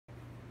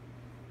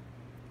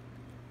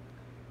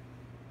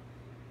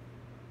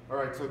All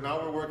right, so now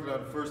we're working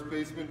on first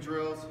baseman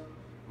drills.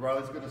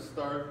 Riley's gonna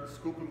start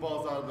scooping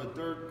balls out of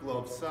the dirt,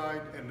 glove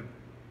side, and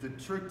the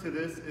trick to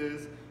this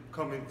is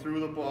coming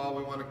through the ball.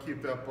 We wanna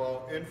keep that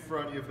ball in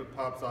front of you if it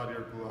pops out of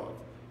your glove.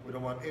 We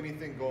don't want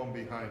anything going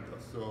behind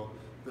us. So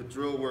the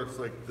drill works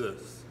like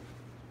this.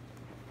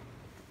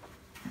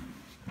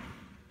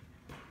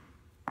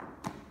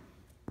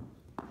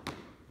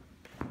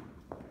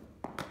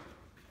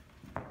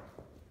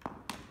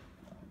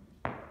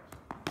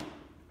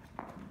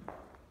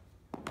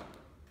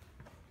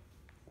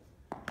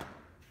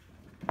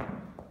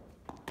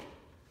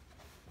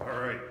 All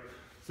right,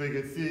 so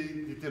you can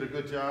see you did a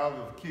good job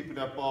of keeping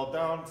that ball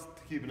down,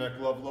 keeping that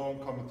glove low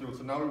and coming through.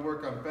 So now we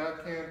work on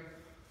backhand.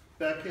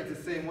 Backhand's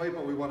the same way,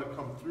 but we want to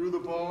come through the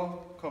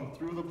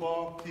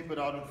ball, keep it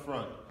out in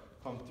front.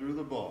 Come through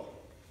the ball.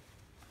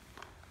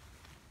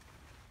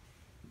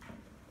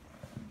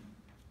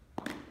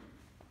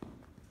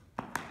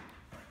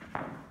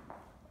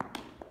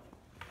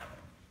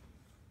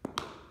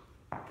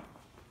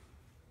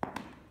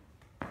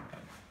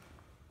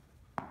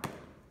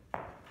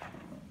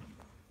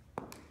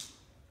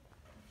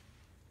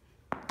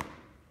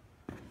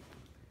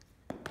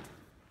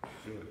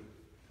 Good.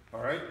 All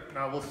right,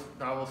 now we'll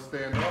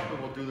stand up and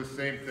we'll do the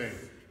same thing.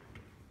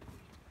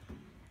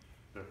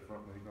 That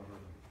front leg over.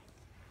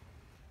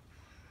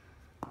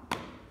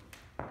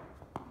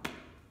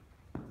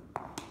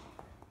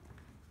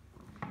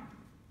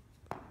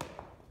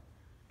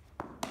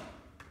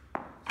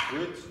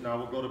 Switch. Now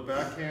we'll go to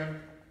backhand.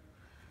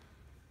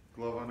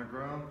 Glove on the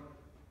ground.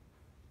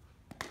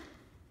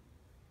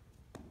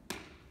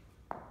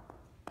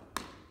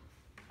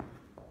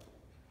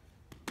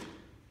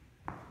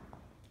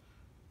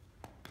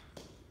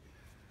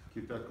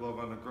 Keep that glove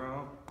on the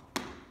ground.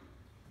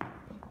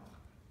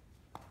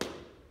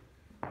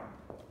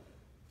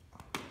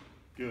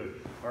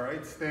 Good. All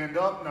right, stand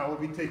up. Now we'll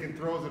be taking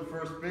throws at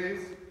first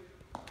base.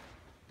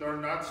 They're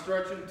not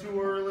stretching too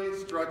early.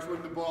 Stretch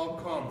when the ball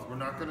comes. We're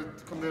not going to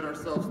commit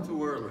ourselves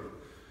too early.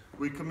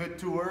 We commit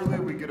too early,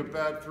 we get a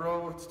bad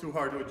throw. It's too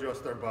hard to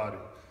adjust our body.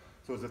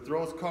 So as the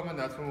throw's coming,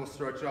 that's when we'll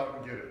stretch out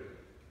and get it.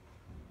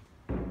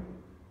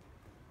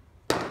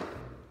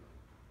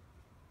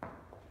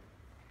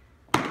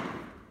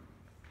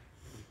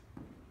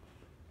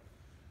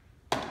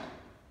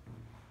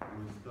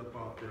 Step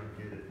out there and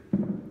get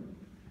it.